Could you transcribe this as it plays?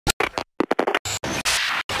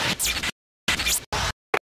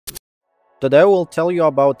Today I will tell you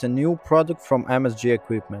about a new product from MSG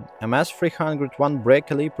Equipment, MS301 brake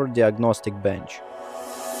caliper diagnostic bench.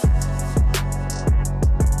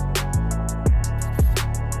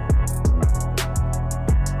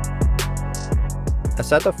 A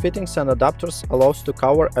set of fittings and adapters allows to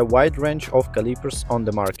cover a wide range of calipers on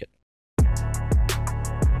the market.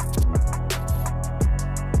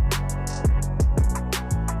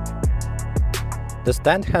 The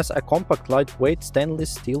stand has a compact lightweight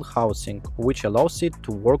stainless steel housing, which allows it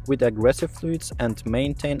to work with aggressive fluids and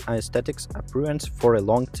maintain aesthetics appearance for a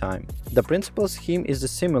long time. The principal scheme is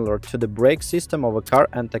similar to the brake system of a car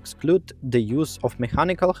and excludes the use of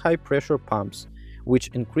mechanical high-pressure pumps, which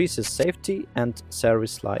increases safety and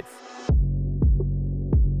service life.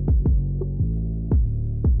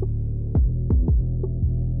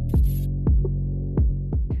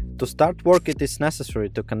 To start work, it is necessary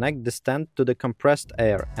to connect the stand to the compressed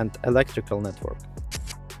air and electrical network,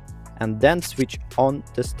 and then switch on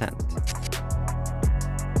the stand.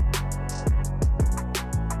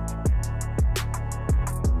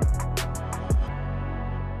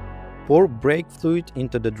 Pour brake fluid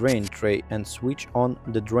into the drain tray and switch on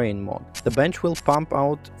the drain mode. The bench will pump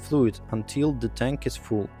out fluid until the tank is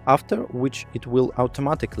full, after which it will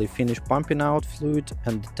automatically finish pumping out fluid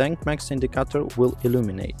and the tank max indicator will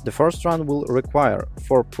illuminate. The first run will require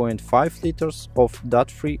 4.5 liters of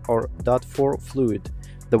DOT3 or DOT4 fluid.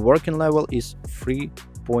 The working level is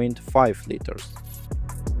 3.5 liters.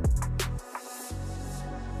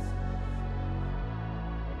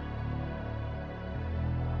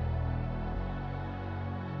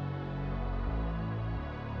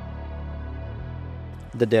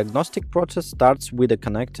 The diagnostic process starts with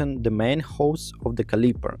connecting the main hose of the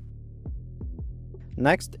caliper.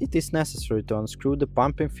 Next, it is necessary to unscrew the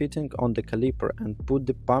pumping fitting on the caliper and put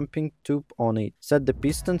the pumping tube on it. Set the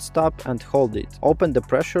piston stop and hold it. Open the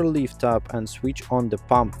pressure leaf tab and switch on the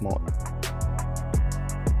pump mode.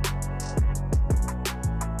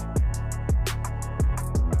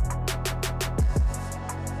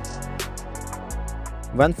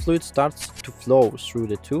 When fluid starts to flow through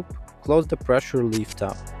the tube, close the pressure leaf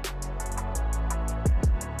tab.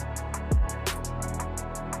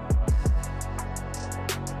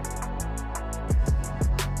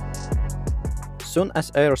 Soon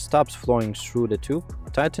as air stops flowing through the tube,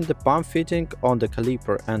 tighten the pump fitting on the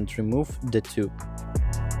caliper and remove the tube.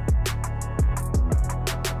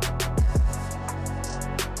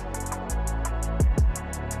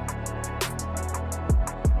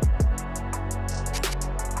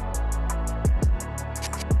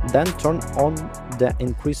 Then turn on the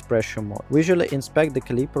increased pressure mode. Visually inspect the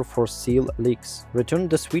caliper for seal leaks. Return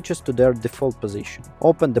the switches to their default position.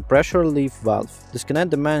 Open the pressure leaf valve.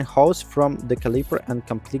 Disconnect the main hose from the caliper and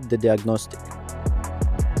complete the diagnostic.